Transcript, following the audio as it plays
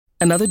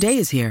Another day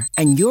is here,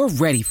 and you're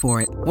ready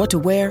for it. What to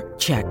wear?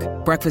 Check.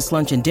 Breakfast,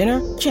 lunch, and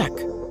dinner? Check.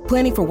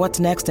 Planning for what's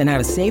next and how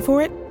to save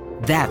for it?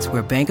 That's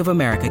where Bank of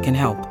America can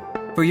help.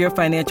 For your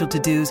financial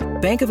to-dos,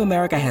 Bank of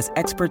America has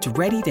experts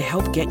ready to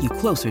help get you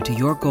closer to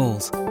your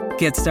goals.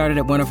 Get started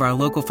at one of our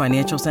local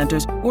financial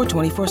centers or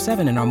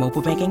 24/7 in our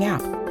mobile banking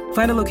app.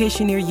 Find a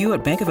location near you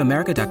at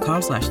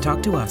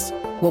bankofamerica.com/talktous.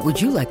 What would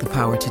you like the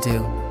power to do?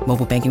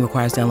 Mobile banking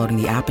requires downloading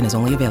the app and is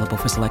only available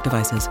for select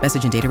devices.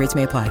 Message and data rates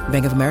may apply.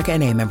 Bank of America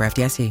N.A., member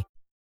FDIC.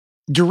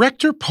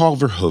 Director Paul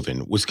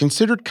Verhoeven was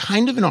considered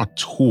kind of an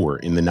auteur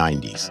in the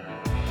 90s.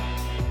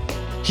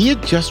 He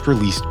had just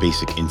released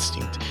Basic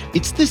Instinct.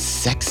 It's this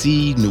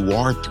sexy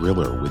noir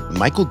thriller with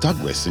Michael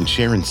Douglas and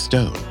Sharon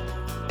Stone.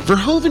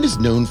 Verhoeven is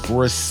known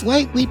for a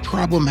slightly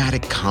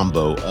problematic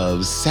combo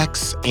of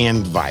sex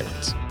and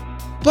violence.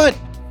 But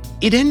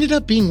it ended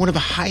up being one of the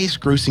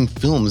highest-grossing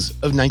films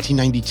of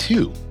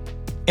 1992.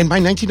 And by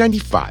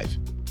 1995,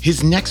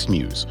 his next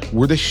muse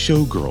were the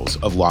Showgirls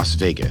of Las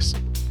Vegas.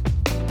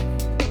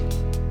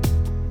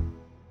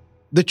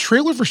 The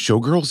trailer for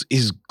Showgirls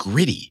is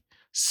gritty,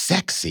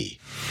 sexy.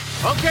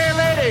 Okay,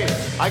 ladies,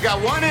 I got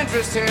one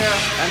interest here,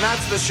 and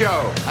that's the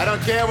show. I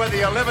don't care whether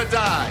you live or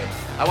die.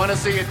 I want to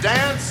see you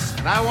dance,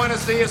 and I want to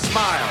see you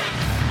smile.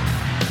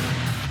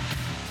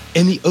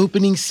 And the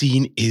opening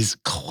scene is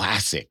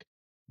classic.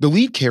 The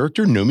lead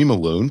character, Nomi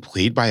Malone,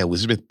 played by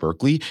Elizabeth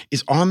Berkley,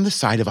 is on the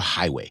side of a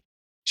highway.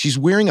 She's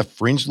wearing a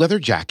fringed leather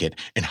jacket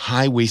and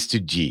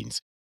high-waisted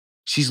jeans.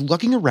 She's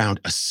lugging around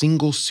a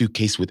single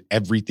suitcase with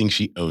everything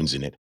she owns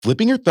in it,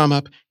 flipping her thumb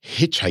up,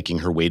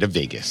 hitchhiking her way to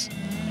Vegas.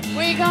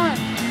 Where you going?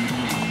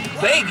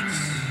 Vegas.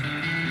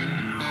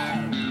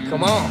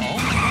 Come on.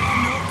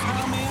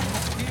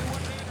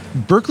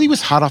 Berkley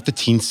was hot off the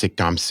teen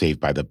sitcom Saved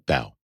by the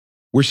Bell,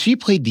 where she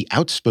played the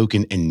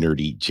outspoken and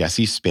nerdy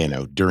Jessie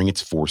Spano during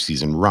its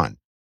 4-season run.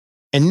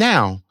 And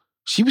now,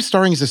 she was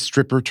starring as a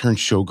stripper turned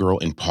showgirl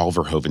in Paul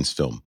Verhoeven's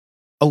film.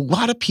 A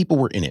lot of people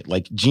were in it,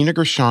 like Gina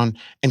Gershon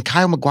and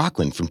Kyle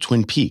MacLachlan from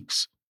Twin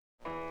Peaks.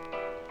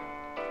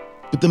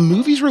 But the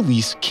movie's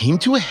release came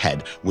to a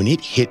head when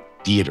it hit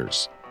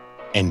theaters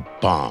and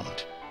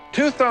bombed.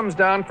 2 thumbs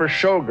down for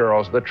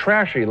Showgirls, the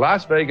trashy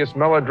Las Vegas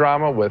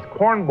melodrama with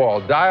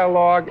cornball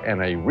dialogue and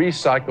a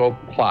recycled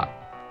plot.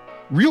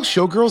 Real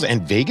Showgirls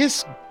and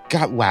Vegas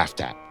got laughed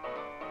at.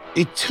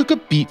 It took a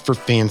beat for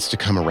fans to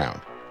come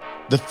around.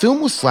 The film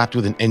was slapped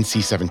with an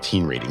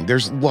NC-17 rating.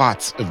 There's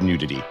lots of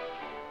nudity.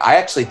 I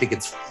actually think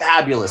it's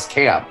fabulous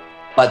camp,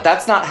 but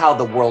that's not how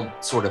the world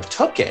sort of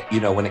took it,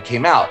 when it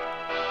came out.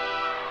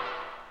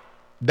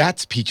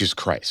 That's Peaches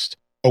Christ,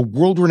 a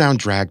world-renowned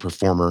drag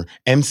performer,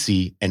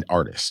 MC, and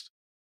artist.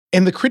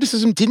 And the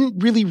criticism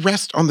didn't really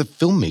rest on the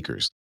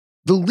filmmakers.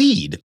 The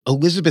lead,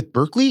 Elizabeth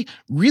Berkley,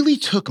 really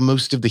took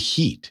most of the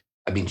heat.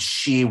 I mean,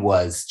 she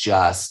was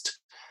just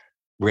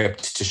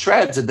ripped to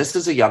shreds. And this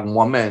is a young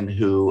woman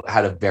who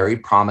had a very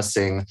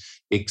promising,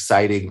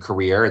 exciting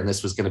career, and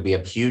this was going to be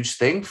a huge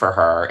thing for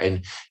her.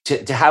 And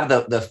to have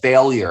the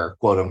failure,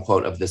 quote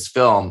unquote, of this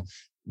film,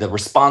 the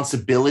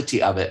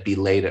responsibility of it be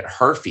laid at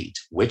her feet,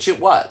 which it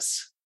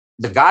was.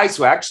 The guys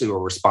who actually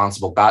were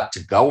responsible got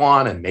to go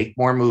on and make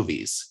more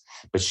movies.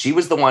 But she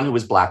was the one who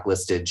was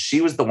blacklisted. She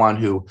was the one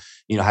who,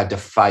 had to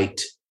fight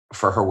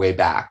for her way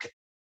back.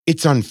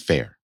 It's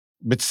unfair,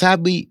 but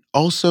sadly,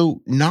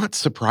 also not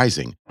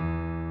surprising.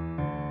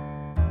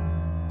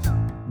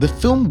 The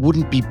film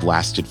wouldn't be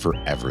blasted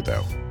forever,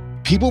 though.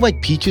 People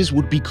like Peaches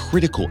would be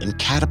critical in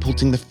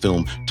catapulting the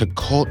film to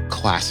cult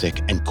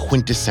classic and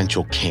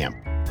quintessential camp.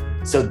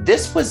 So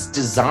this was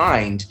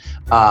designed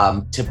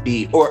to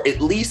be, or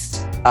at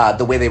least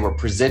the way they were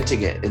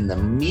presenting it in the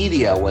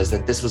media was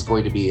that this was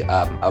going to be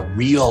a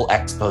real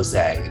expose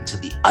into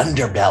the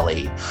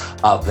underbelly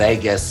of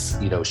Vegas,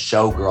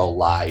 showgirl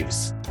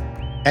lives.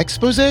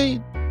 Expose?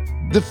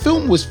 The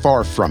film was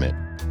far from it.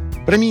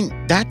 But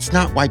that's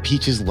not why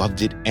Peaches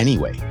loved it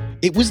anyway.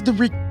 It was the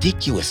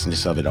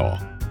ridiculousness of it all.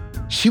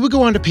 She would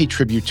go on to pay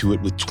tribute to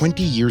it with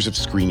 20 years of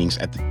screenings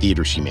at the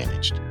theater she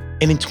managed.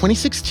 And in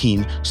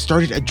 2016,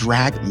 started a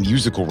drag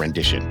musical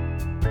rendition.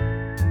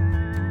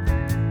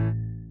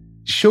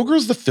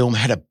 Showgirls the film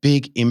had a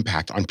big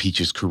impact on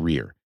Peaches'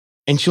 career,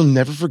 and she'll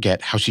never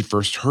forget how she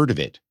first heard of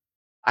it.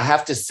 I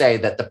have to say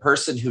that the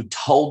person who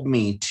told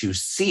me to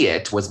see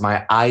it was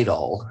my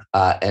idol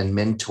and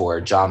mentor,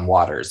 John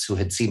Waters, who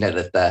had seen it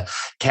at the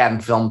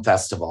Cannes Film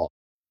Festival.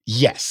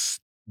 Yes,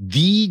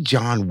 the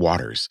John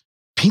Waters.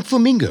 Pink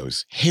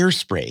Flamingos,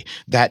 Hairspray,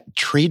 that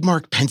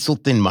trademark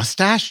pencil-thin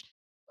mustache.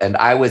 And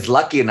I was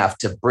lucky enough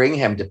to bring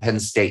him to Penn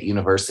State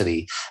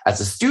University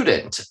as a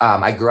student.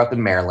 I grew up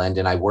in Maryland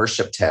and I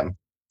worshiped him.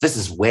 This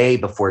is way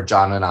before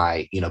John and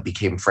I,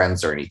 became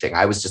friends or anything.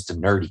 I was just a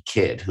nerdy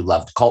kid who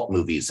loved cult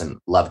movies and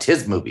loved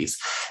his movies.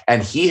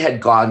 And he had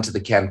gone to the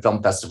Cannes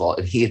Film Festival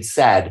and he had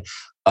said,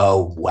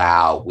 "Oh,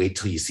 wow, wait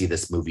till you see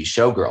this movie,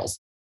 Showgirls."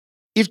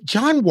 If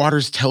John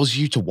Waters tells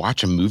you to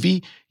watch a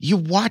movie, you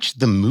watch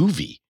the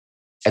movie.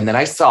 And then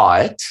I saw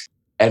it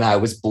and I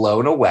was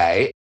blown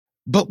away.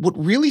 But what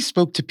really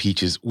spoke to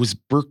Peaches was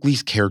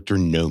Berkley's character,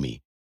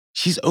 Nomi.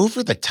 She's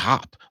over the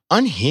top,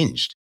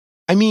 unhinged.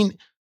 I mean,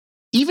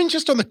 even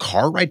just on the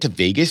car ride to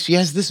Vegas, she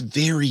has this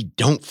very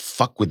don't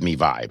fuck with me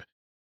vibe.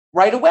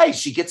 Right away,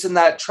 she gets in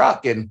that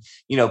truck and,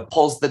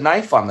 pulls the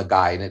knife on the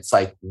guy. And it's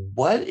like,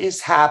 what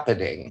is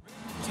happening?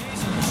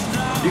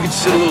 You can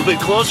sit a little bit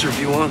closer if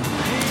you want.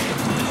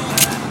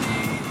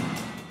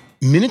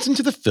 Minutes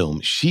into the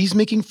film, she's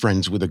making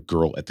friends with a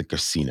girl at the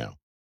casino,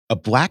 a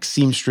black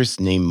seamstress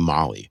named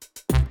Molly.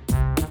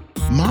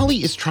 Molly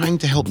is trying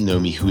to help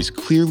Nomi, who is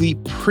clearly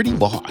pretty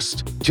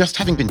lost, just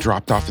having been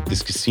dropped off at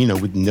this casino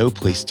with no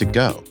place to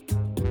go.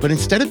 But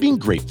instead of being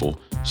grateful,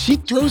 she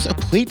throws a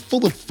plate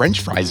full of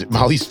French fries at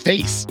Molly's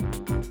face.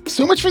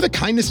 So much for the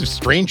kindness of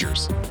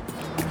strangers.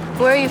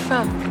 Where are you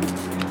from?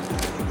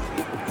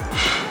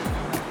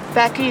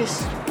 Back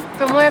east.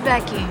 From where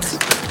back east?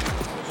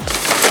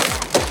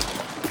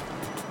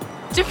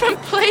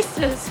 Different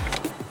places.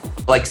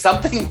 Like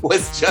something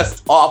was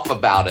just off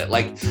about it.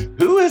 Like,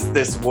 who is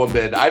this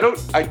woman? I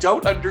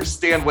don't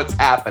understand what's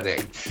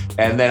happening.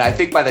 And then I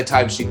think by the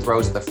time she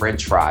throws the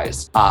French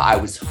fries, I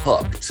was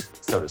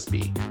hooked, so to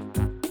speak.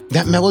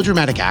 That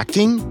melodramatic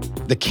acting,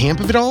 the camp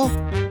of it all,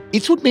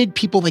 it's what made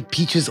people like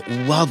Peaches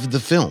love the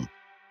film.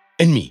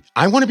 And me,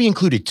 I want to be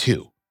included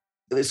too.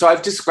 So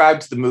I've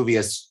described the movie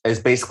as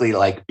basically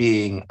like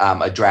being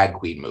a drag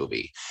queen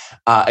movie.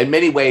 In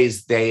many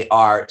ways, they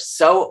are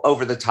so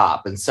over the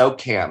top and so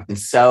camp and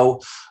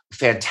so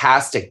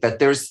fantastic that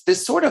there's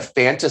this sort of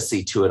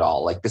fantasy to it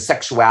all. Like the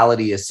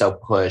sexuality is so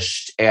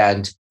pushed,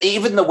 and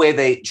even the way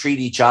they treat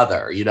each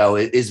other,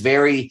 it is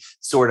very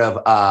sort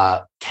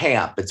of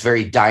camp. It's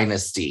very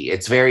Dynasty.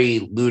 It's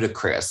very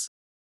ludicrous.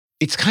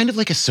 It's kind of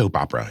like a soap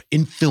opera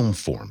in film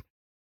form.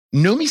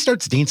 Nomi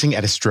starts dancing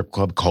at a strip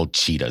club called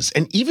Cheetahs,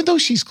 and even though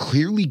she's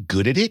clearly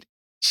good at it,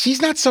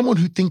 she's not someone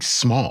who thinks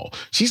small.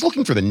 She's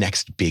looking for the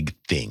next big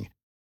thing.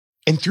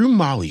 And through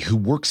Molly, who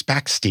works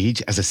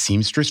backstage as a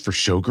seamstress for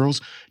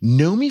Showgirls,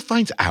 Nomi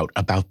finds out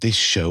about this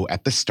show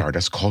at the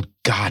Stardust called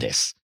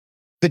Goddess.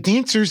 The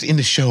dancers in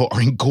the show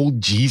are in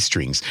gold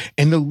G-strings,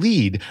 and the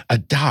lead,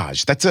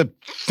 Adage, that's a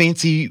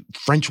fancy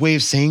French way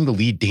of saying the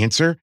lead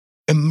dancer,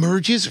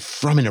 emerges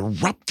from an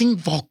erupting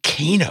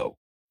volcano.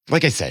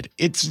 Like I said,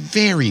 it's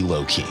very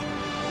low-key.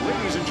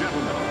 Ladies and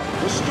gentlemen,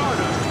 the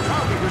Stardust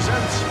proudly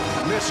presents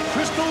Miss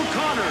Crystal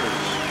Connors.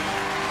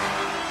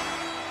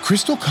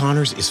 Crystal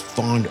Connors is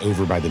fawned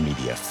over by the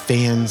media,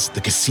 fans, the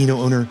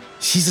casino owner.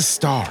 She's a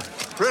star.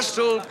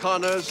 Crystal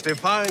Connors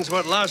defines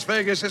what Las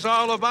Vegas is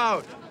all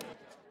about.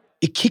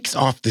 It kicks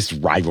off this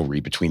rivalry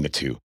between the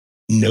two.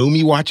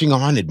 Nomi watching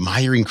on,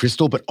 admiring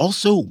Crystal, but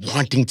also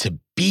wanting to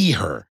be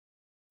her.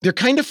 They're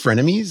kind of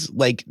frenemies,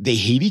 like they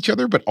hate each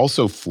other, but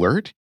also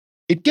flirt.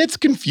 It gets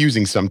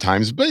confusing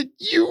sometimes, but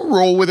you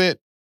roll with it.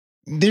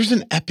 There's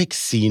an epic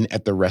scene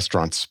at the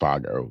restaurant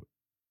Spago.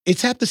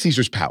 It's at the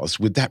Caesar's Palace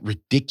with that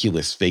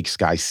ridiculous fake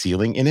sky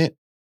ceiling in it.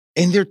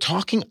 And they're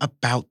talking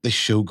about the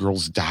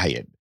Showgirls'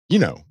 diet.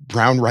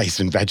 Brown rice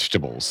and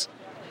vegetables.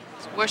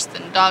 It's worse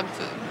than dog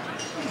food.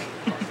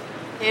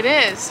 It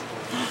is.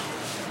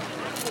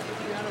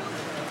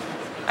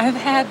 I've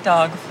had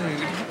dog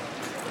food.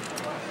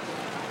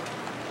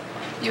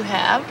 You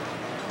have?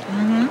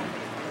 Mm-hmm.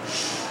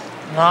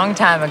 Long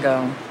time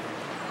ago.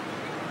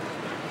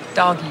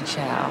 Doggy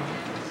chow.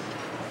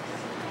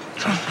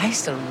 Oh, I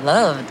used to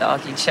love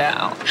doggy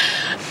chow.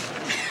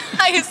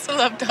 I used to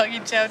love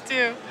doggy chow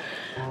too.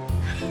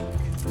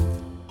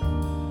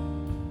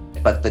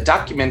 But the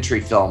documentary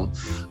film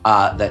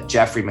that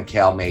Jeffrey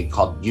McHale made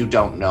called You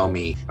Don't Know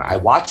Me, I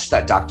watched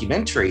that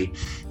documentary,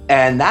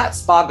 and that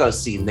Spago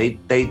scene,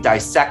 they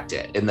dissect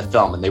it in the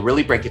film and they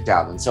really break it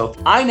down. And so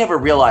I never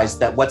realized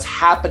that what's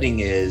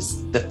happening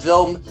is the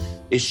film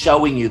is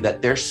showing you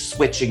that they're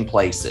switching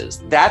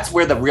places. That's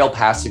where the real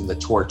passing the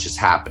torch is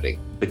happening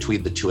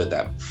between the two of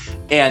them.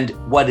 And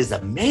what is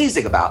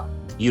amazing about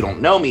You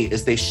Don't Know Me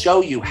is they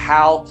show you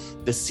how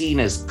the scene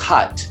is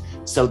cut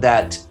so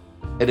that,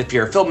 and if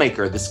you're a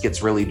filmmaker, this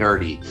gets really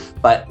nerdy,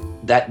 but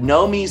that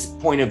Nomi's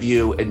point of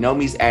view and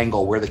Nomi's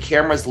angle, where the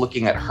camera's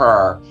looking at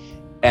her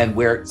and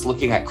where it's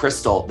looking at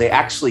Crystal, they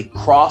actually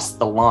cross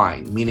the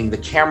line, meaning the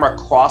camera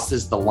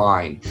crosses the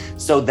line,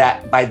 so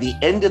that by the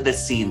end of the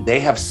scene, they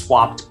have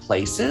swapped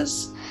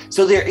places.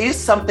 So there is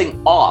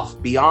something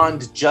off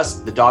beyond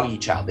just the doggy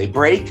chow. They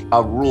break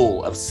a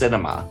rule of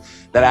cinema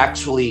that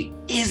actually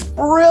is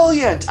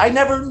brilliant. I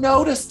never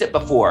noticed it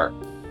before.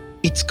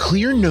 It's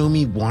clear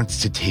Nomi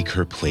wants to take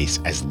her place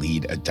as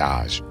lead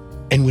Adage.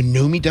 And when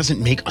Nomi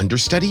doesn't make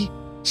understudy,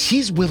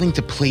 she's willing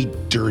to play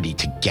dirty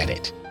to get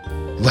it.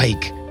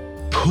 Like,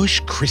 push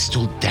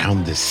Crystal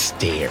down the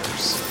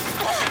stairs.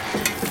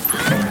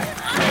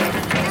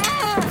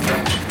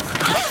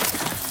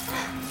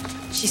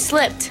 She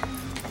slipped.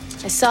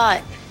 I saw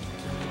it.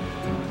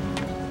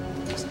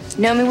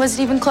 Nomi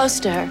wasn't even close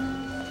to her.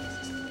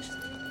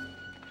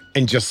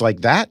 And just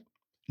like that,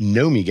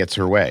 Nomi gets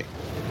her way.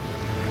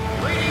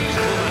 Ladies and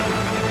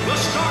gentlemen, the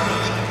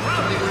Stardust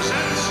proudly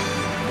presents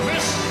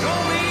Miss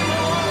Nomi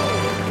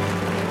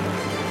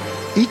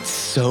Malone. It's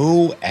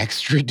so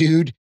extra,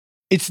 dude.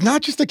 It's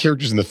not just the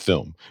characters in the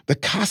film. The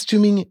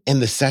costuming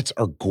and the sets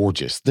are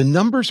gorgeous. The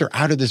numbers are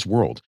out of this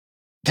world.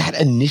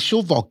 That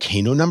initial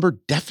volcano number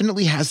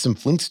definitely has some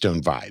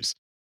Flintstone vibes.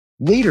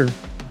 Later,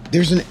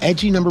 there's an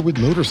edgy number with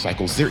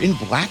motorcycles. They're in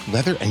black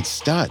leather and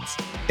studs.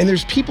 And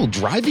there's people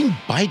driving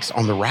bikes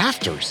on the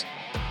rafters.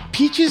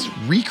 Peaches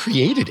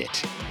recreated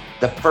it.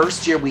 The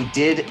first year we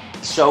did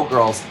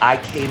Showgirls, I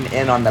came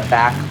in on the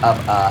back of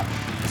a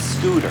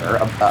scooter,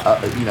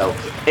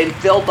 and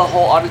filled the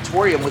whole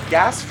auditorium with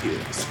gas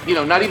fumes.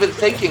 Not even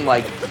thinking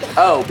like,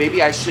 oh,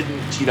 maybe I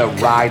shouldn't,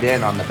 ride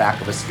in on the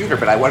back of a scooter,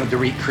 but I wanted to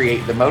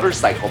recreate the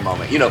motorcycle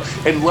moment,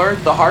 and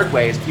learned the hard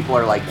way as people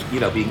are like,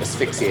 being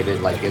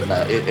asphyxiated like in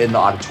the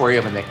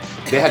auditorium, and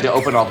they had to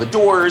open all the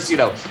doors,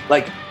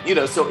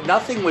 so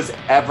nothing was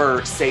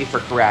ever safe or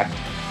correct.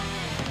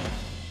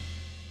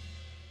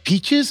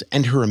 Peaches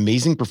and her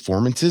amazing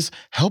performances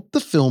helped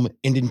the film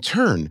and, in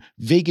turn,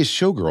 Vegas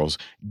Showgirls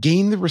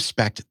gain the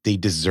respect they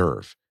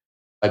deserve.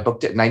 I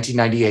booked it in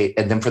 1998,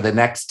 and then for the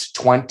next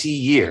 20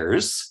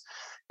 years,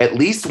 at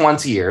least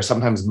once a year,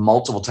 sometimes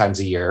multiple times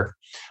a year,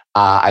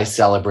 I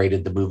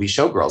celebrated the movie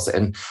Showgirls.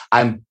 And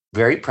I'm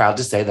very proud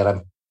to say that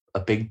I'm a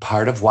big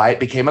part of why it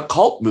became a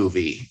cult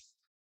movie.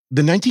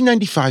 The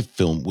 1995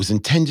 film was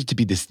intended to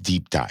be this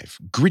deep dive,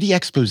 gritty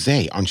expose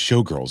on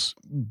Showgirls,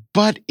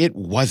 but it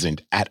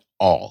wasn't at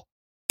all.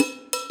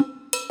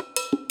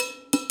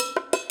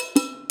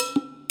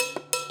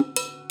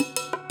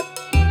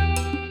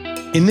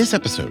 In this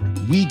episode,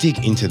 we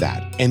dig into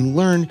that and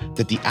learn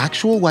that the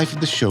actual life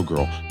of the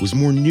showgirl was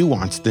more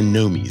nuanced than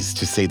Nomi's,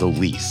 to say the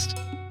least.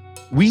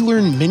 We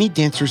learn many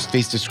dancers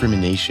face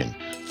discrimination,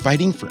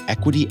 fighting for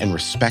equity and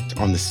respect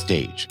on the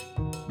stage.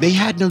 They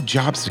had no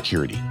job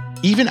security.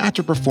 Even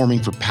after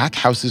performing for packed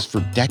houses for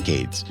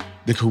decades,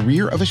 the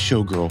career of a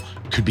showgirl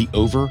could be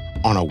over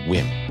on a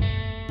whim.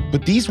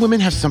 But these women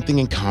have something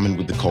in common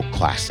with the cult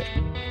classic.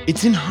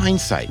 It's in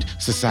hindsight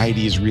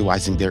society is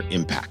realizing their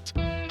impact,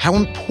 how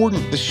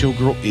important the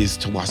showgirl is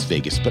to Las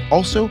Vegas, but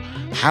also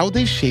how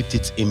they've shaped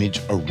its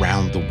image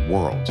around the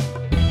world.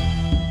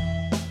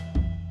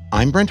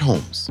 I'm Brent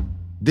Holmes.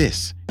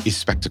 This is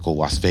Spectacle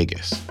Las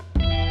Vegas.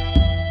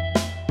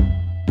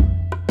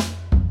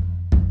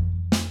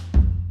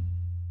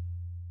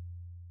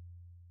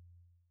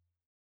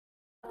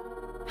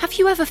 Have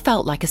you ever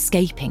felt like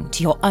escaping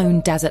to your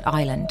own desert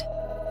island?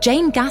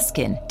 Jane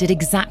Gaskin did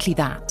exactly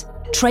that,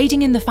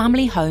 trading in the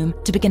family home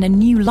to begin a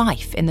new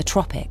life in the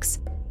tropics.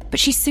 But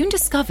she soon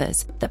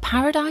discovers that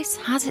paradise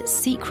has its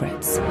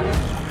secrets.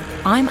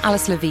 I'm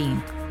Alice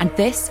Levine, and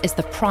this is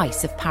The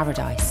Price of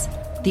Paradise,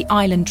 the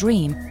island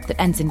dream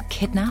that ends in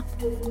kidnap,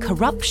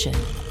 corruption,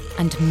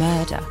 and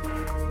murder.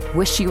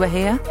 Wish you were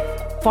here?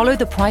 Follow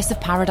The Price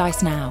of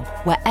Paradise now,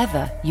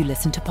 wherever you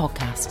listen to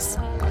podcasts.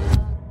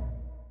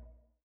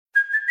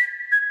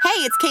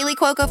 Hey, it's Kaylee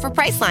Cuoco for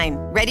Priceline.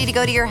 Ready to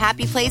go to your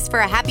happy place for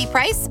a happy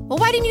price? Well,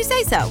 why didn't you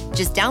say so?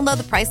 Just download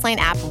the Priceline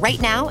app right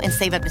now and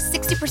save up to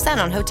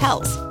 60% on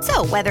hotels.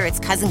 So whether it's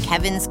Cousin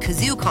Kevin's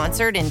Kazoo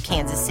Concert in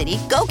Kansas City,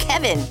 go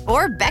Kevin,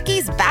 or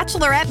Becky's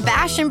Bachelorette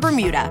Bash in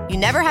Bermuda, you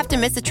never have to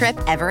miss a trip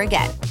ever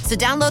again. So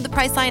download the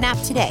Priceline app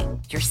today.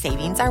 Your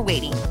savings are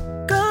waiting.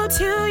 Go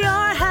to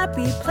your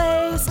happy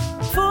place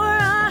for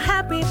a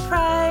happy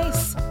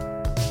price.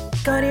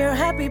 Go to your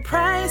happy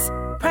price,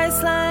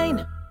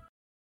 Priceline.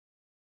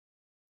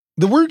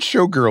 The word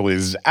showgirl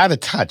is out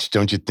of touch,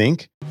 don't you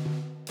think?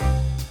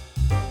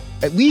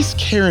 At least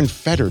Karen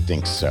Fetter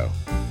thinks so.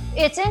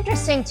 It's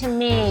interesting to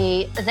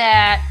me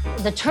that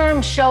the term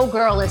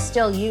showgirl is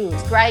still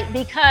used, right?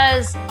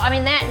 Because,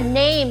 that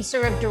name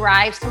sort of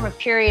derives from a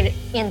period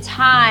in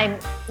time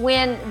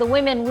when the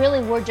women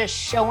really were just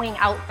showing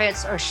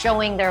outfits or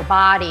showing their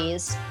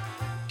bodies.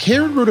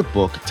 Karen wrote a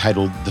book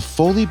titled The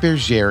Folie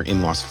Bergère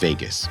in Las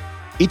Vegas.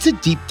 It's a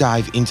deep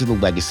dive into the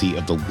legacy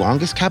of the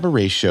longest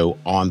cabaret show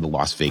on the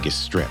Las Vegas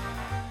Strip.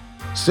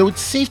 So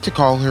it's safe to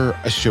call her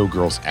a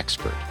showgirls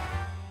expert.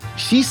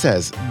 She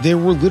says there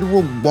were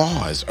literal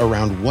laws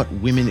around what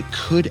women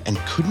could and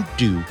couldn't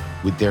do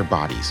with their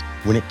bodies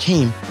when it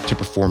came to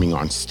performing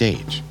on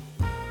stage.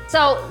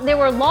 So there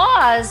were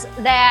laws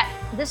that,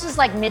 this is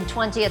like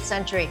mid-20th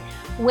century,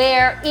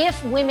 where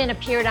if women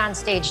appeared on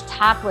stage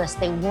topless,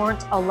 they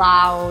weren't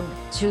allowed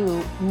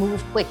to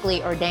move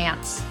quickly or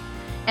dance.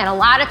 And a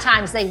lot of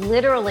times they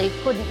literally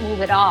couldn't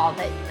move at all.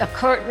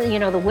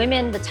 The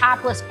women, the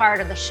topless part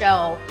of the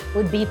show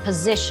would be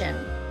positioned.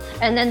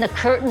 And then the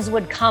curtains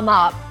would come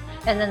up.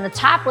 And then the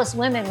topless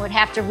women would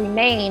have to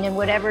remain in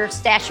whatever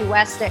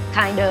statuesque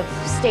kind of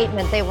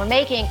statement they were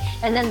making.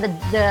 And then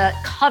the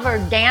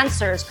covered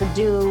dancers could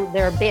do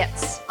their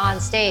bits on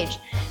stage.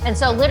 And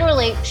so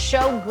literally,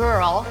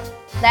 showgirl,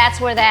 that's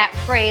where that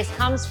phrase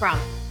comes from.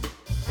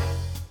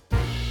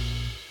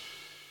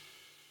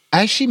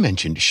 As she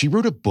mentioned, she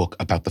wrote a book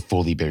about the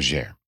Folie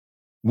Bergère.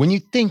 When you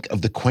think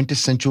of the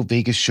quintessential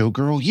Vegas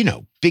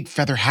showgirl, big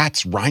feather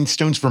hats,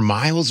 rhinestones for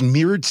miles,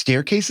 mirrored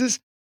staircases,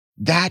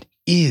 that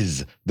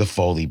is the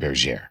Folie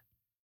Bergère.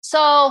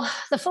 So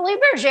the Folie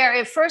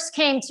Bergère, it first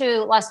came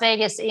to Las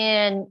Vegas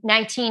in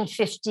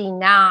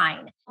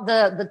 1959.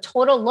 The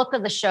total look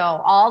of the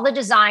show, all the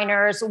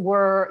designers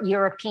were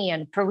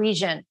European,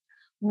 Parisian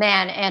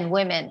men and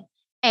women.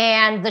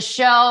 And the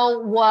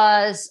show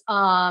was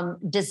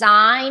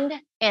designed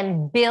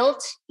and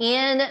built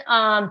in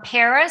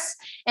Paris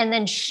and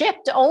then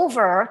shipped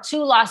over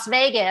to Las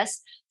Vegas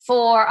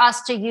for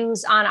us to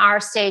use on our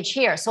stage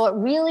here. So it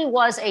really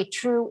was a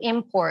true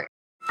import.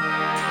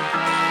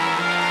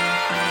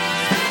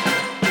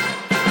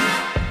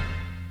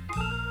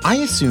 I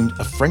assumed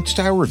a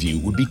French-style review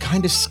would be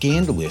kind of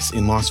scandalous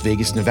in Las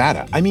Vegas,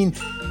 Nevada. I mean,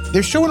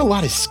 they're showing a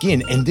lot of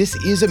skin, and this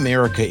is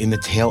America in the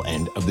tail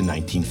end of the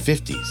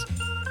 1950s.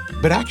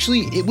 But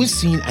actually, it was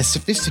seen as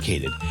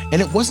sophisticated,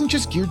 and it wasn't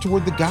just geared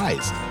toward the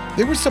guys.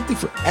 There was something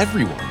for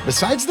everyone.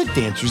 Besides the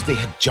dancers, they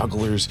had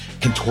jugglers,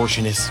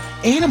 contortionists,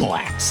 animal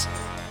acts.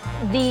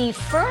 The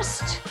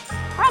first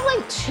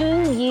probably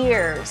 2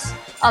 years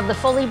of the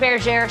Folie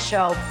Bergère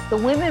show, the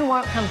women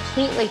weren't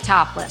completely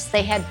topless.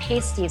 They had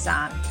pasties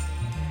on.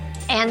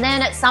 And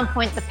then at some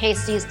point, the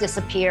pasties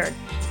disappeared.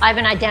 I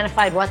haven't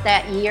identified what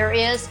that year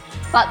is,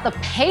 but the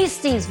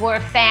pasties were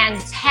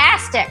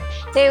fantastic.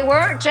 They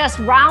weren't just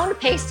round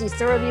pasties.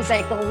 There were these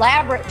like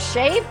elaborate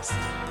shapes,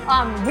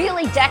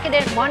 really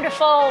decadent,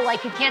 wonderful,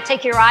 like you can't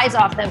take your eyes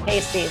off them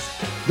pasties.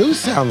 Those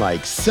sound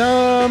like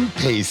some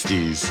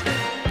pasties.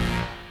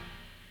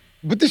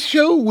 But the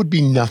show would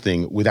be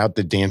nothing without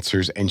the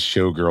dancers and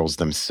showgirls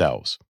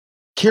themselves.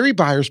 Carrie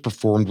Byers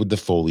performed with the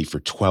Foley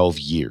for 12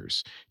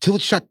 years, till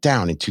it shut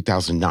down in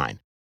 2009.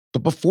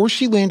 But before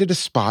she landed a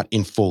spot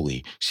in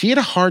Foley, she had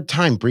a hard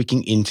time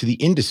breaking into the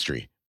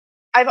industry.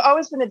 I've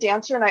always been a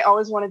dancer, and I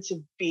always wanted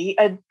to be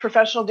a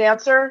professional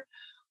dancer.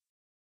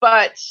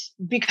 But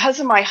because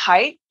of my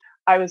height,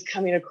 I was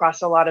coming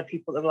across a lot of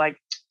people that were like,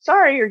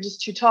 sorry, you're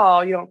just too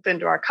tall. You don't fit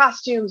into our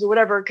costumes or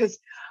whatever, because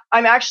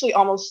I'm actually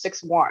almost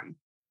 6'1".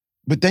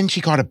 But then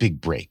she got a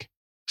big break.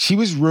 She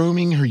was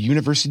roaming her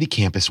university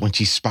campus when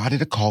she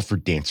spotted a call for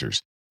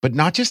dancers, but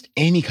not just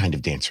any kind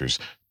of dancers,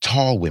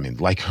 tall women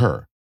like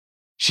her.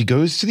 She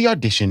goes to the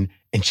audition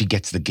and she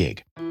gets the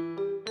gig.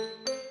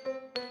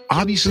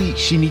 Obviously,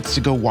 she needs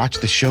to go watch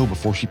the show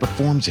before she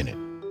performs in it.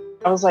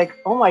 I was like,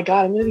 oh my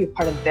God, I'm going to be a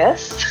part of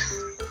this?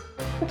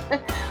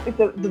 Like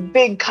the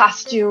big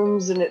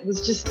costumes, and it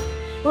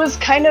was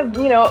kind of,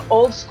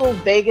 old school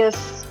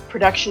Vegas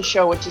production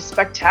show, which is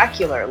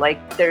spectacular.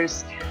 Like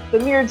there's the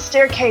mirrored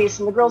staircase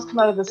and the girls come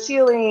out of the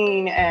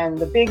ceiling and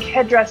the big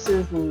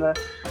headdresses and the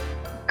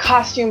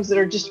costumes that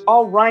are just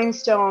all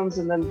rhinestones.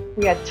 And then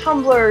we had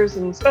tumblers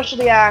and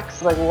specialty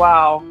acts. Like,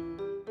 wow,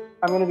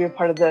 I'm going to be a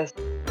part of this.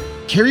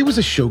 Carrie was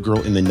a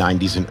showgirl in the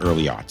 90s and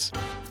early aughts.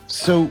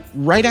 So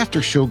right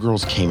after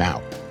Showgirls came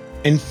out,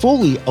 and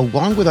Foley,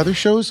 along with other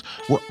shows,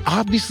 were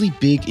obviously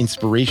big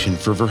inspiration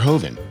for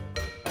Verhoeven.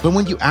 But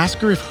when you ask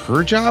her if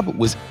her job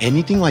was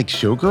anything like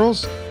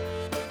Showgirls,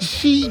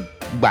 she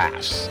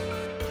laughs.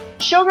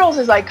 Showgirls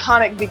is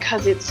iconic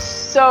because it's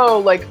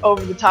so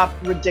over the top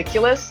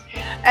ridiculous.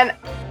 And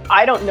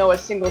I don't know a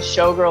single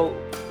showgirl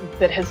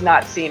that has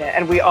not seen it.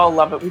 And we all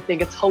love it. We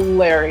think it's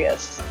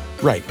hilarious.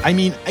 Right. I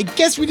mean, I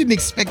guess we didn't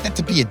expect that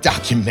to be a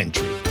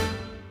documentary.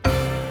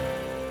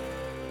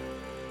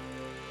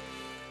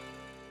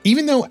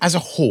 Even though, as a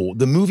whole,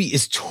 the movie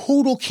is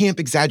total camp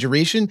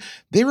exaggeration,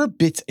 there are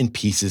bits and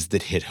pieces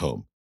that hit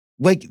home.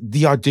 Like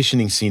the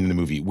auditioning scene in the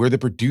movie, where the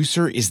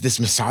producer is this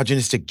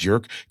misogynistic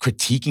jerk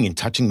critiquing and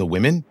touching the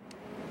women.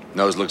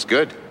 Nose looks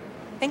good.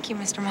 Thank you,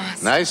 Mr.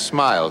 Moss. Nice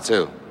smile,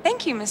 too.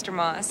 Thank you, Mr.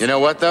 Moss. You know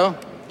what, though?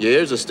 Your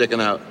ears are sticking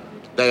out.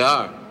 They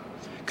are.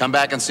 Come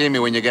back and see me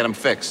when you get them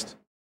fixed.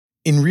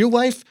 In real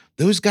life,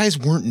 those guys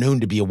weren't known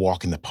to be a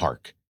walk in the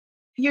park.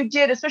 You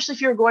did, especially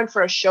if you were going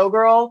for a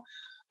showgirl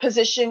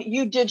position,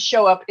 you did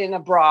show up in a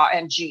bra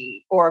and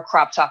G or a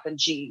crop top and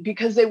G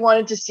because they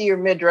wanted to see your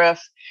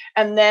midriff.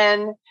 And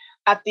then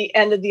at the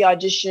end of the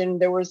audition,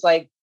 there was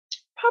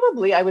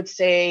probably, I would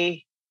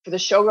say, for the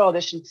showgirl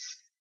audition,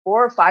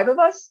 4 or 5 of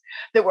us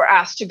that were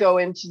asked to go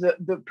into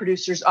the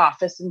producer's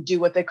office and do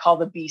what they call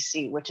the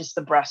BC, which is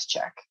the breast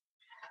check,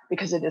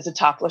 because it is a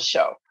topless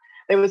show.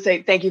 They would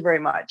say, thank you very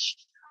much.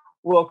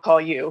 We'll call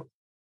you.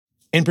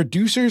 And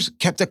producers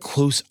kept a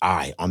close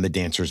eye on the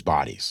dancers'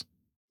 bodies.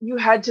 You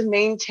had to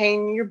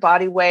maintain your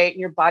body weight and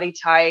your body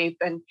type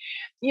and,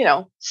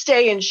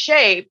 stay in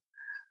shape,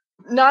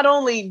 not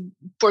only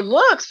for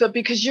looks, but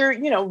because you're,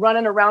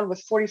 running around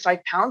with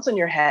 45 pounds on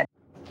your head.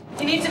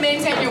 You need to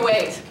maintain your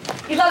weight.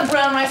 Eat a lot of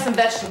brown rice and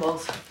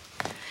vegetables.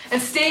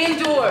 And stay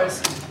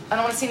indoors. I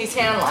don't want to see any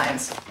tan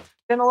lines.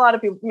 And a lot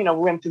of people,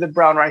 went through the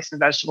brown rice and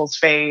vegetables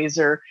phase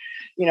or,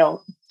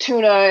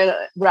 tuna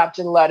wrapped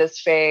in lettuce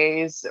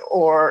phase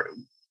or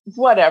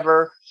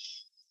whatever.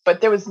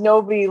 But there was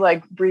nobody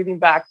breathing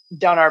back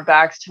down our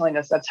backs telling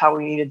us that's how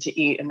we needed to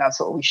eat and that's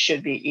what we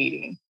should be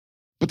eating.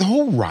 But the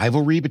whole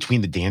rivalry between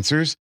the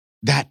dancers,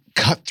 that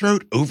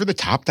cutthroat,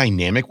 over-the-top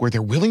dynamic where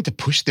they're willing to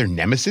push their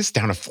nemesis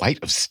down a flight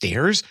of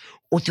stairs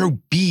or throw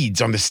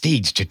beads on the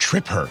stage to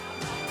trip her.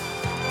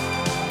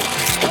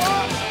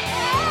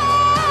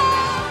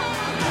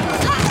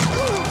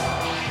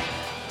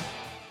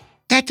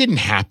 didn't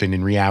happen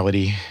in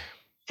reality.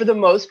 For the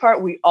most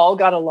part, we all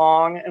got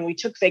along and we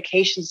took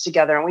vacations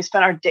together, and we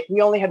spent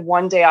we only had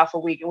one day off a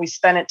week and we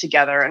spent it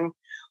together, and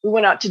we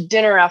went out to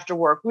dinner after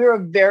work. We were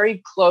a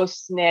very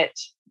close-knit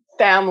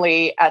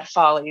family at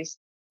Follies.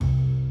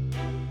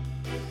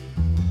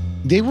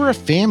 They were a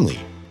family.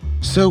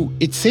 So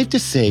it's safe to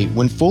say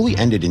when Foley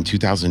ended in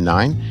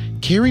 2009,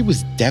 Carrie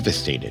was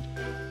devastated.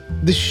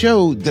 The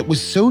show that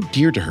was so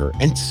dear to her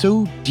and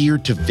so dear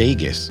to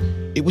Vegas,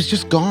 it was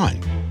just gone.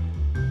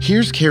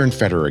 Here's Karen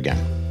Federer again.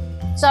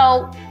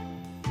 So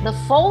the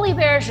Folies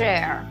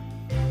Bergère,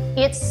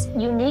 its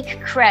unique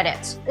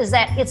credit is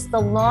that it's the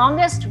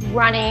longest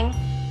running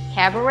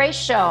cabaret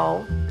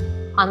show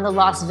on the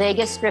Las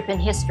Vegas Strip in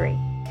history.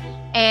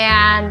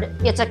 And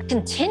it's a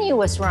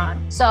continuous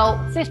run. So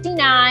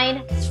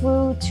 59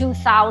 through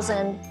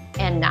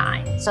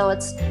 2009. So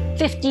it's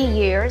 50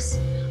 years.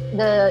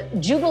 The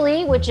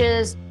Jubilee, which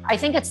is, I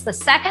think it's the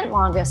second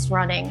longest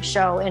running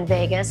show in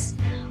Vegas,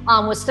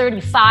 was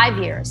 35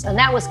 years. And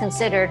that was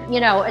considered,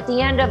 at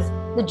the end of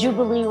the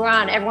Jubilee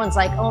run, everyone's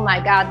like, oh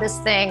my God, this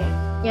thing,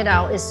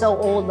 is so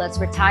old, let's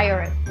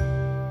retire it.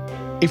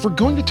 If we're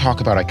going to talk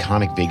about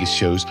iconic Vegas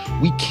shows,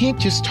 we can't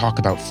just talk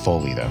about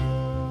Foley though.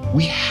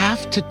 We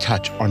have to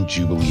touch on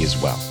Jubilee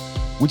as well,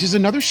 which is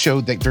another show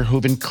that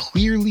Verhoeven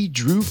clearly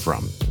drew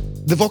from.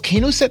 The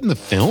volcano set in the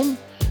film,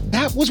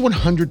 that was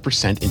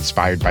 100%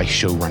 inspired by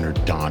showrunner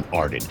Don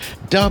Arden,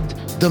 dubbed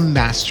the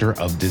Master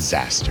of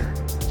Disaster.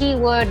 He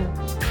would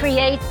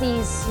create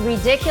these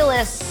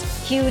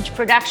ridiculous, huge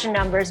production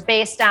numbers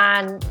based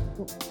on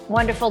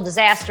wonderful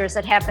disasters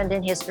that happened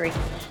in history.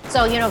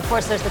 So, of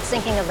course, there's the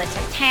sinking of the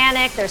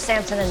Titanic, there's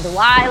Samson and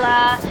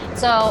Delilah.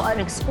 So an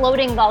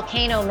exploding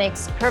volcano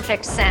makes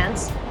perfect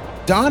sense.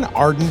 Don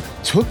Arden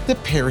took the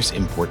Paris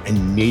import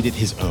and made it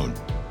his own.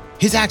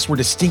 His acts were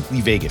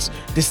distinctly Vegas,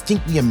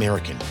 distinctly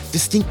American,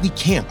 distinctly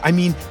camp. I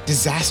mean,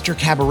 disaster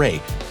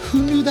cabaret.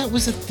 Who knew that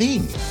was a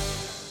thing?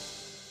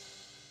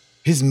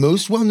 His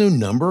most well-known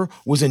number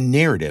was a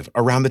narrative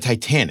around the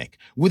Titanic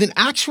with an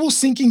actual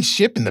sinking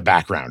ship in the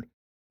background.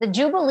 The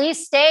Jubilee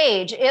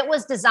stage, it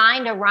was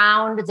designed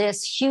around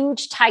this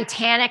huge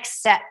Titanic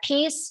set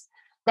piece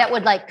that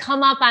would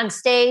come up on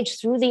stage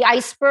through the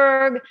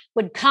iceberg,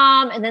 would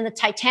come, and then the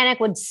Titanic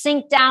would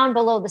sink down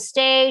below the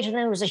stage. And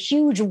then there was a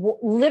huge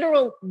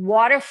literal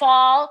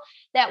waterfall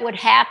that would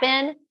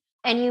happen.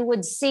 And you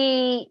would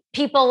see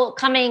people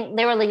coming,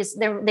 they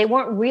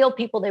weren't real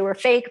people, they were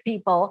fake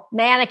people,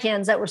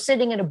 mannequins that were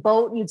sitting in a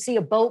boat. You'd see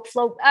a boat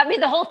float. I mean,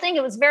 the whole thing,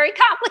 it was very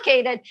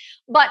complicated,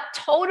 but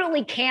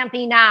totally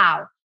campy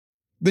now.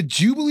 The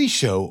Jubilee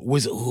show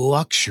was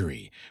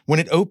luxury. When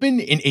it opened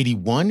in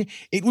 81,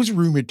 it was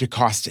rumored to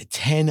cost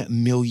 $10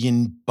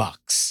 million.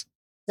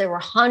 There were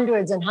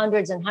hundreds and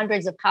hundreds and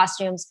hundreds of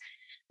costumes.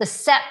 The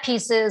set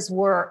pieces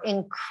were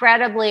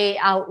incredibly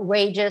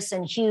outrageous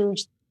and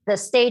huge. The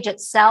stage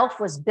itself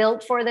was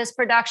built for this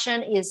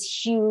production, is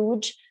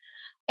huge.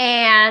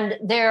 And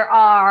there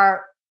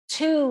are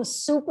two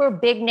super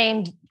big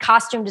named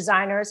costume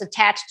designers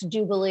attached to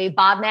Jubilee.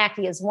 Bob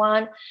Mackie is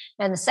one,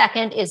 and the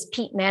second is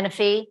Pete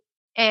Menefee.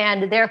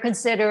 And they're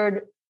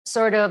considered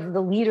sort of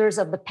the leaders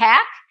of the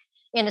pack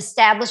in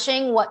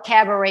establishing what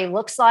cabaret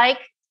looks like.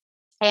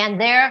 And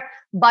their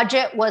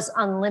budget was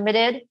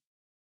unlimited.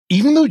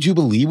 Even though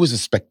Jubilee was a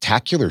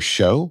spectacular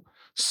show,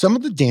 some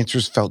of the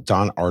dancers felt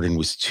Don Arden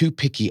was too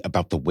picky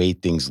about the way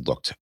things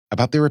looked,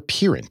 about their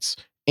appearance,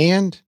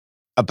 and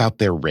about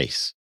their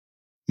race.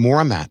 More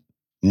on that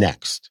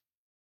next.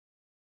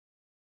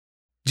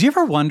 Do you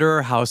ever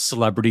wonder how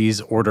celebrities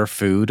order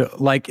food?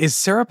 Like, is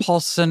Sarah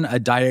Paulson a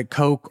Diet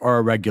Coke or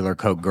a regular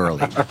Coke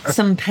girlie?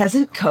 Some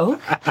peasant Coke?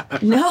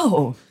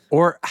 No.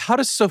 Or how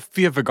does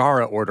Sofia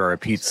Vergara order a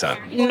pizza?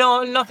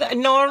 No,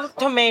 nothing. No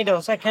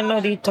tomatoes. I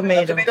cannot eat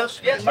tomatoes.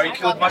 Tomatoes? Yes. Are you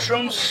cool with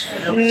mushrooms?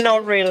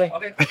 Not really.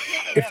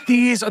 If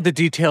these are the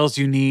details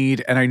you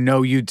need, and I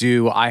know you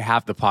do, I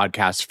have the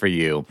podcast for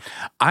you.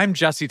 I'm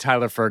Jesse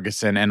Tyler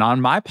Ferguson, and on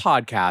my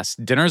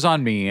podcast, Dinners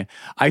on Me,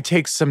 I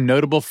take some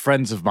notable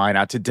friends of mine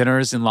out to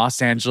dinners in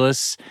Los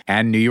Angeles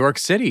and New York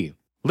City.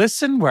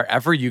 Listen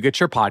wherever you get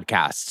your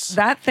podcasts.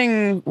 That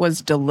thing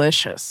was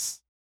delicious.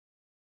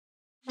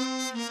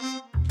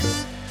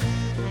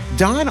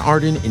 Don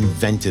Arden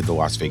invented the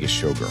Las Vegas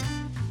showgirl.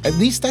 At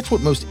least that's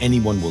what most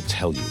anyone will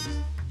tell you.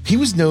 He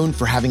was known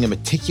for having a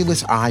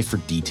meticulous eye for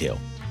detail.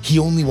 He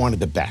only wanted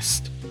the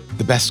best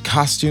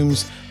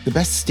costumes, the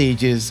best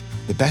stages,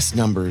 the best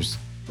numbers,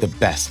 the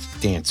best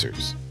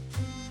dancers.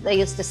 They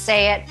used to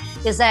say it,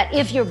 is that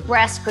if your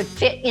breast could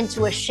fit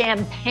into a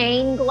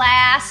champagne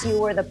glass, you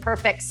were the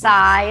perfect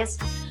size.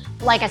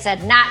 Like I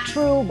said, not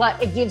true,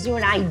 but it gives you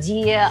an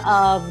idea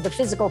of the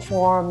physical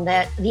form,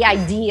 the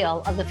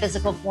ideal of the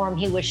physical form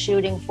he was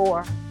shooting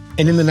for.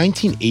 And in the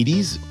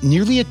 1980s,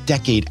 nearly a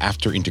decade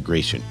after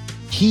integration,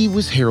 he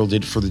was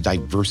heralded for the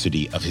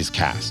diversity of his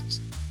casts.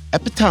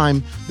 At the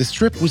time, the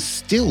Strip was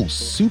still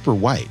super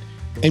white,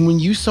 and when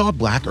you saw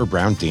black or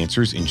brown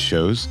dancers in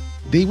shows,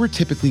 they were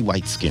typically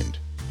white-skinned.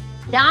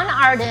 Don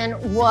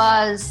Arden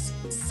was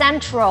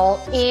central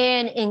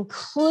in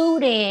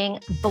including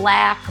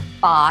Black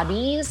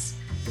bodies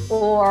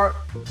or,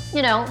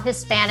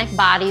 Hispanic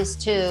bodies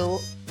too,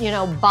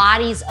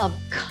 bodies of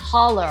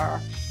color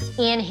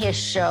in his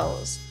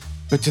shows.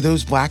 But to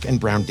those Black and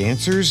brown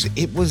dancers,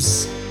 it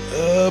was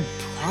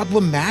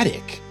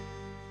problematic.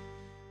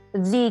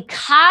 The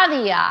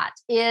caveat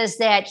is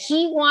that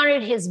he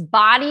wanted his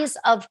bodies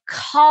of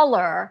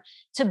color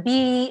to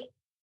be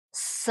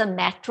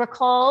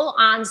symmetrical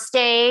on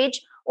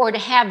stage or to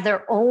have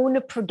their own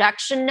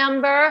production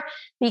number,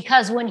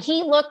 because when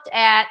he looked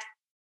at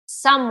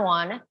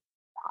someone,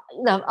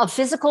 a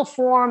physical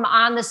form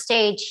on the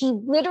stage, he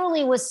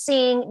literally was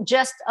seeing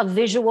just a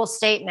visual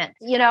statement.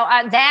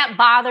 That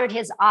bothered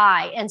his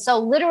eye. And so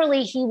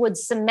literally he would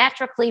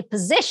symmetrically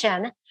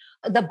position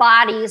the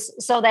bodies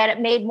so that it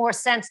made more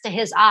sense to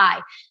his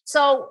eye.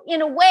 So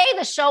in a way,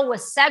 the show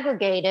was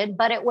segregated,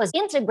 but it was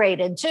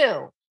integrated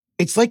too.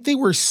 It's like they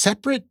were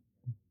separate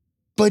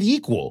but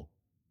equal.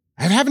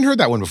 I haven't heard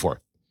that one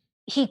before.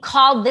 He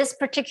called this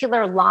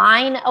particular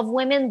line of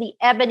women the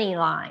ebony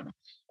line.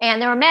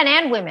 And there were men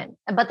and women,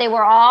 but they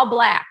were all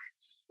Black.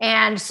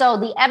 And so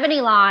the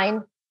ebony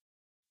line,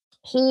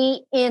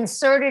 he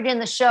inserted in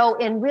the show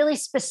in really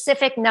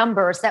specific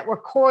numbers that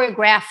were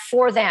choreographed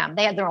for them.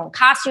 They had their own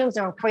costumes,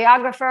 their own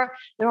choreographer,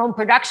 their own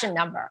production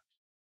number.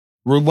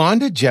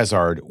 Rolanda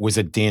Jezard was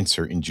a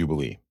dancer in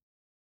Jubilee.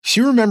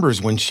 She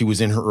remembers when she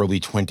was in her early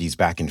 20s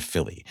back in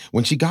Philly,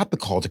 when she got the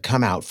call to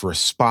come out for a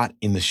spot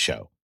in the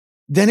show.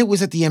 Then it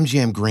was at the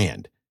MGM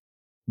Grand.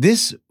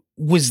 This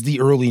was the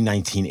early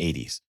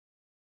 1980s.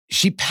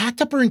 She packed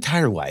up her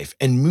entire life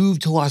and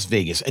moved to Las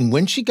Vegas, and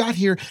when she got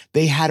here,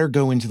 they had her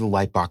go into the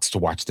Lightbox to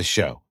watch the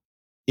show.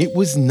 It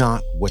was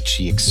not what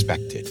she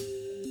expected.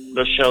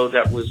 The show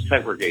that was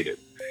segregated.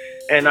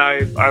 And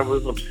I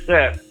was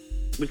upset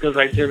because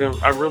I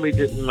really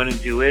didn't want to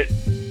do it.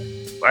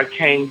 I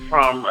came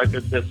from, like I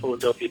said,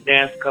 Philadelphia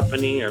Dance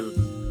Company and,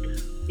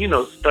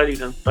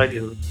 studied and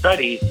studied and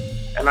studied,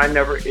 and I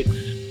never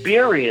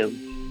experienced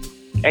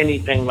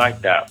anything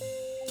like that.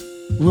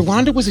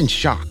 Rolanda was in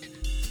shock,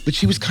 but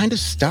she was kind of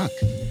stuck.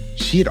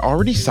 She had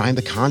already signed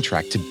the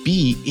contract to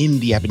be in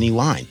the ebony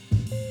line.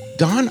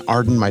 Don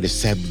Arden might have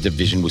said the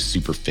division was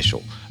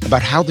superficial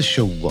about how the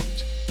show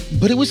looked,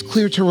 but it was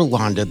clear to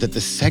Rolanda that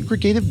the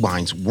segregated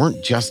lines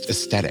weren't just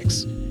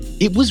aesthetics.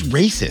 It was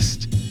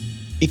racist.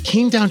 It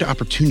came down to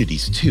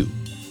opportunities, too,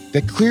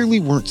 that clearly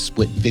weren't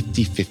split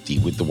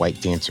 50-50 with the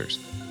white dancers.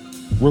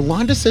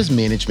 Rolanda says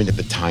management at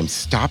the time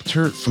stopped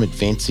her from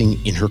advancing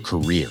in her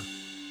career.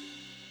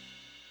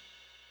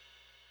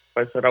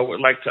 I said, I would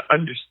like to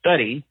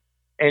understudy.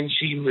 And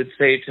she would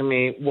say to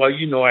me, well,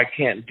 I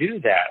can't do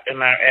that.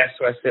 And I asked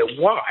her, I said,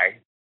 why?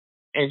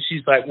 And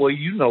she's like, well,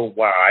 you know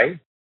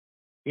why.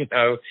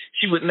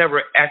 She would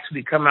never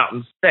actually come out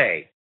and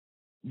say,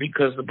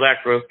 because the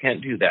Black girls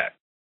can't do that.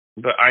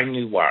 But I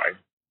knew why.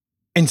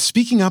 And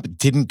speaking up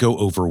didn't go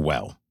over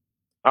well.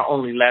 I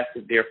only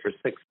lasted there for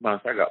 6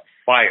 months. I got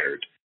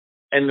fired.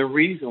 And the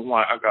reason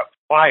why I got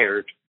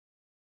fired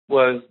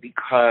was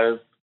because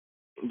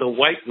the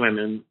white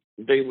women,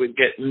 they would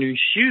get new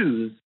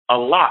shoes a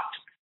lot.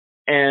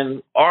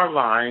 And our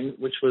line,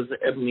 which was the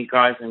Ebony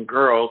Guys and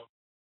Girls,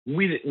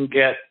 we didn't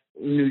get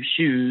new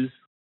shoes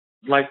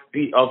like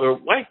the other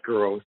white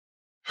girls.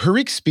 Her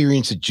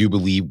experience at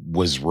Jubilee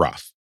was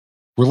rough.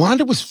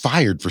 Rolanda was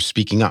fired for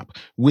speaking up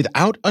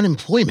without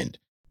unemployment.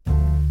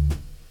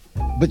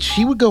 But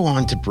she would go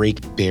on to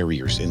break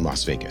barriers in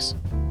Las Vegas.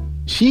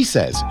 She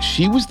says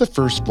she was the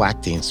first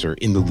Black dancer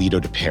in the Lido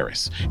de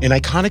Paris, an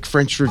iconic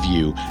French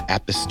revue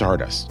at the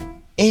Stardust,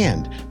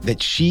 and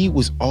that she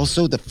was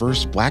also the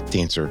first Black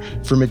dancer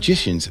for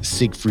magicians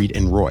Siegfried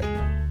and Roy.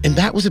 And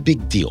that was a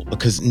big deal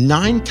because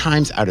 9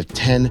 times out of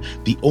 10,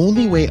 the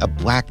only way a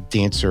Black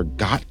dancer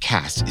got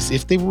cast is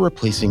if they were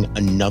replacing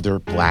another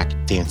Black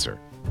dancer.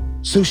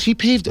 So she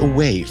paved a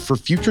way for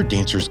future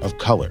dancers of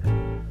color.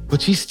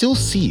 But she still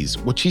sees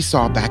what she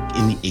saw back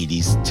in the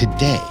 80s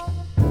today.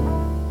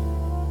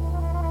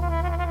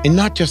 And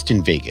not just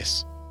in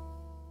Vegas.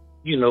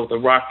 The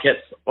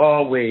Rockettes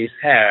always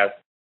have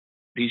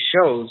these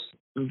shows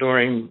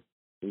during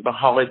the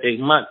holiday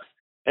months.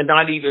 And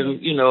not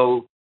even,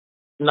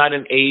 not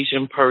an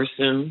Asian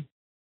person,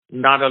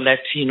 not a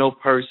Latino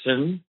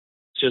person,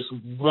 just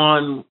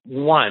one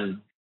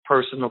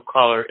person of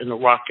color in the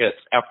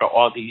Rockettes after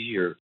all these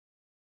years.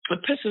 It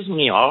pisses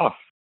me off.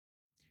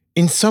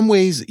 In some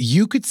ways,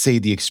 you could say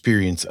the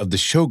experience of the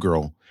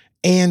Showgirl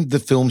and the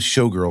film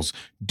Showgirls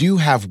do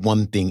have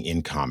one thing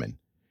in common.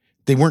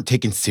 They weren't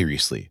taken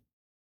seriously.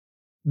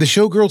 The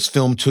Showgirls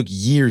film took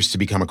years to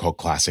become a cult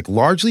classic,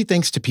 largely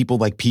thanks to people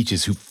like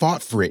Peaches who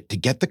fought for it to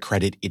get the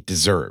credit it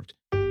deserved.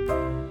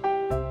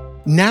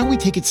 Now we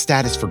take its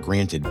status for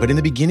granted, but in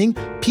the beginning,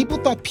 people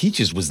thought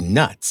Peaches was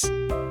nuts.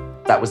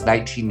 That was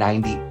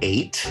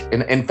 1998.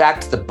 And in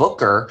fact, the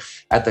booker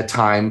at the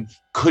time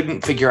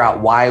couldn't figure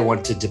out why I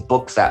wanted to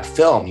book that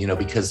film,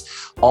 because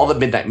all the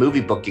midnight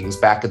movie bookings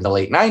back in the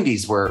late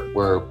 90s were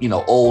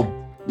old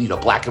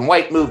black and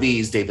white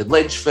movies, David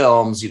Lynch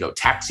films,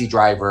 Taxi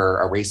Driver,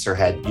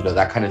 Eraserhead,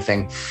 that kind of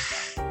thing.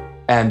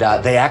 And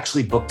they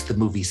actually booked the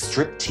movie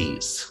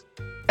Striptease.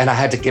 And I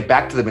had to get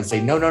back to them and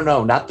say, no,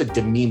 not the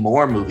Demi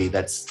Moore movie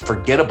that's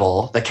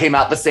forgettable, that came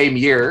out the same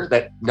year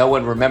that no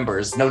one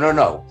remembers.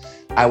 No.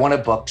 I want to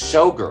book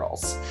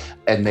Showgirls.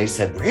 And they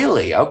said,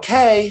 really?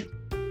 Okay.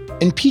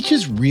 And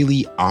Peaches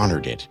really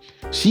honored it.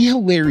 She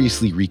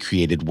hilariously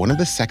recreated one of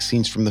the sex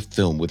scenes from the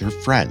film with her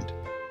friend.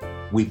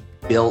 We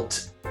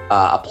built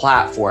a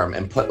platform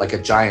and put like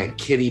a giant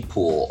kiddie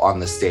pool on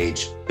the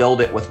stage,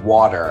 filled it with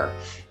water,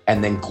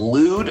 and then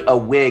glued a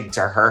wig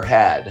to her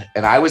head.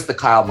 And I was the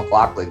Kyle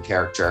MacLachlan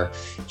character.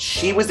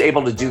 She was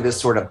able to do this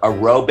sort of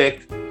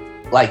aerobic,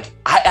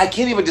 I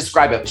can't even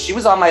describe it. She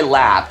was on my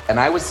lap and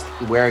I was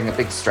wearing a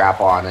big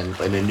strap on and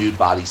a nude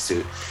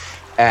bodysuit.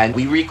 And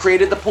we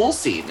recreated the pool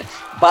scene,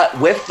 but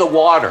with the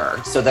water,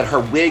 so that her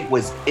wig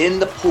was in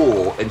the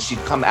pool and she'd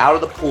come out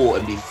of the pool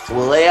and be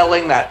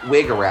flailing that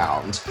wig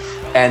around.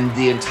 And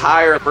the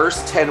entire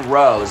first 10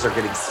 rows are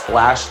getting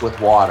splashed with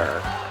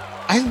water.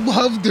 I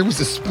love there was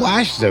a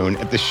splash zone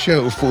at the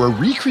show for a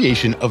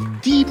recreation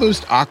of the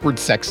most awkward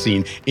sex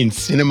scene in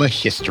cinema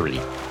history.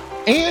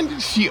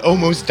 And she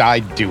almost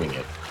died doing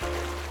it.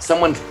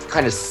 Someone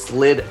kind of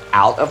slid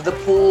out of the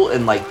pool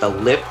and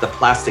the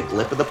plastic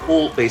lip of the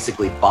pool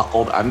basically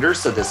buckled under.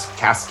 So this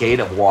cascade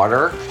of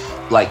water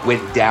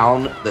went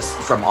down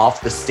from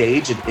off the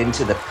stage and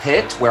into the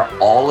pit where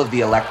all of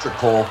the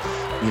electrical,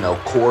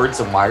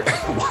 cords and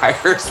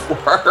wires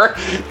were.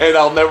 And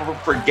I'll never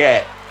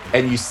forget.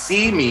 And you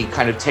see me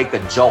kind of take a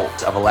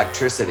jolt of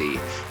electricity.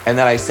 And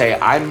then I say,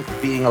 I'm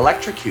being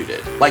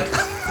electrocuted.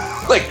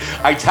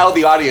 I tell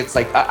the audience,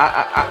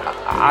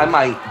 I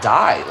might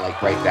die,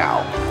 right now.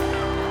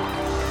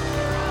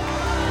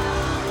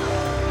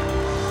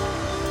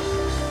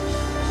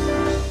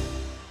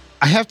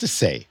 I have to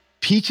say,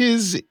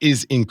 Peaches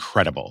is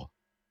incredible.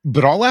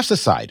 But all laughs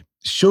aside,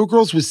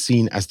 Showgirls was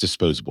seen as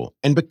disposable.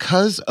 And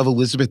because of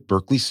Elizabeth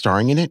Berkley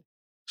starring in it,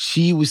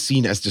 she was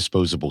seen as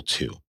disposable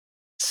too.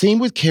 Same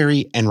with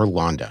Carrie and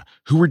Rolanda,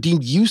 who were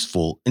deemed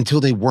useful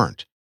until they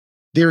weren't.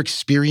 Their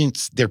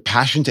experience, their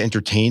passion to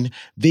entertain,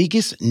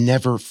 Vegas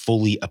never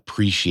fully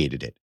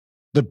appreciated it.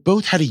 But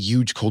both had a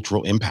huge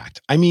cultural impact.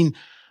 I mean,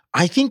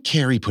 I think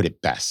Carrie put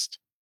it best.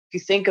 If you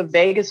think of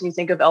Vegas and you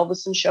think of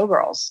Elvis and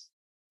Showgirls.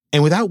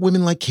 And without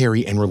women like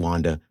Carrie and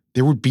Rolanda,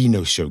 there would be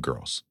no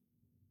Showgirls.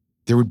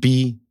 There would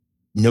be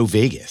no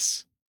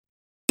Vegas.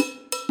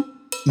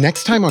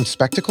 Next time on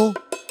Spectacle,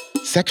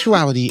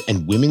 sexuality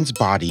and women's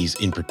bodies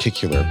in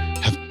particular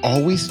have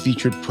always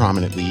featured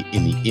prominently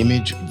in the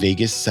image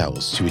Vegas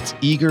sells to its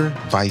eager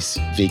vice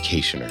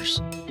vacationers.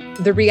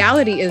 The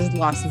reality is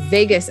Las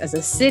Vegas as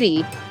a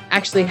city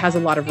actually has a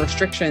lot of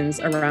restrictions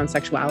around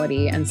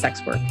sexuality and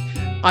sex work.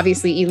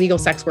 Obviously, illegal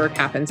sex work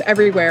happens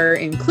everywhere,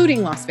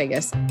 including Las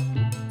Vegas.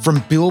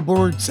 From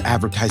billboards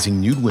advertising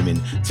nude women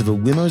to the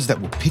limos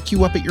that will pick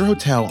you up at your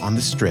hotel on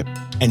the Strip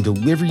and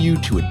deliver you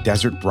to a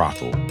desert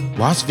brothel,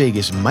 Las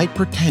Vegas might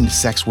pretend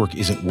sex work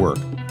isn't work,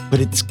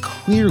 but it's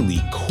clearly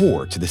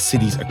core to the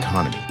city's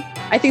economy.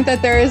 I think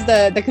that there is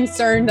the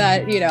concern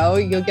that,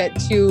 you'll get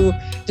too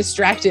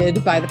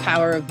distracted by the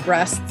power of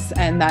breasts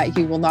and that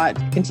you will not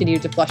continue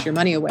to flush your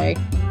money away.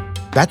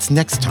 That's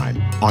next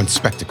time on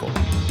Spectacle.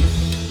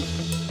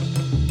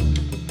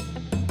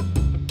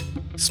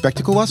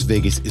 Spectacle Las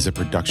Vegas is a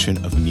production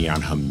of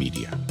Neon Hum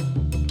Media.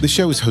 The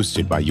show is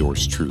hosted by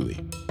yours truly.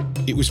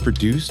 It was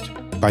produced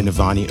by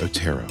Navani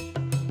Otero.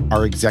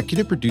 Our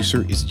executive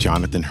producer is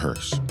Jonathan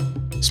Hirsch.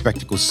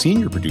 Spectacle's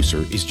senior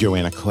producer is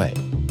Joanna Clay.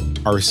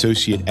 Our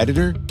associate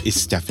editor is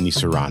Stephanie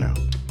Serrano.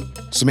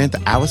 Samantha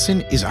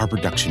Allison is our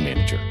production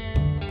manager.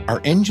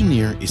 Our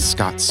engineer is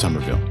Scott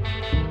Somerville.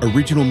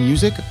 Original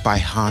music by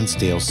Hans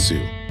Dale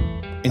Sue.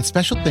 And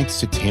special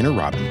thanks to Tanner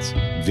Robbins,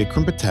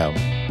 Vikram Patel,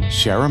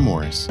 Shara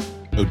Morris,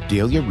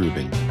 Odelia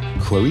Rubin,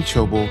 Chloe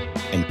Chobel,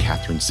 and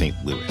Catherine St.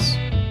 Louis.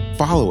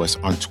 Follow us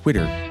on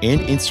Twitter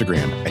and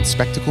Instagram at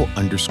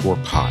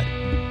spectacle_pod.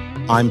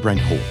 I'm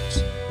Brent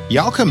Holmes.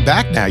 Y'all come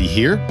back now, you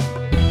hear?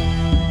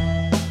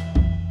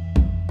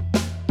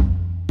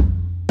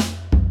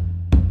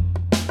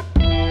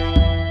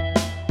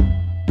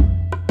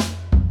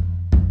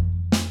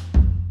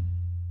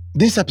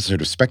 This episode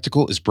of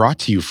Spectacle is brought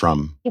to you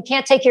from... You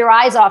can't take your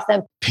eyes off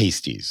them.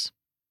 Pasties.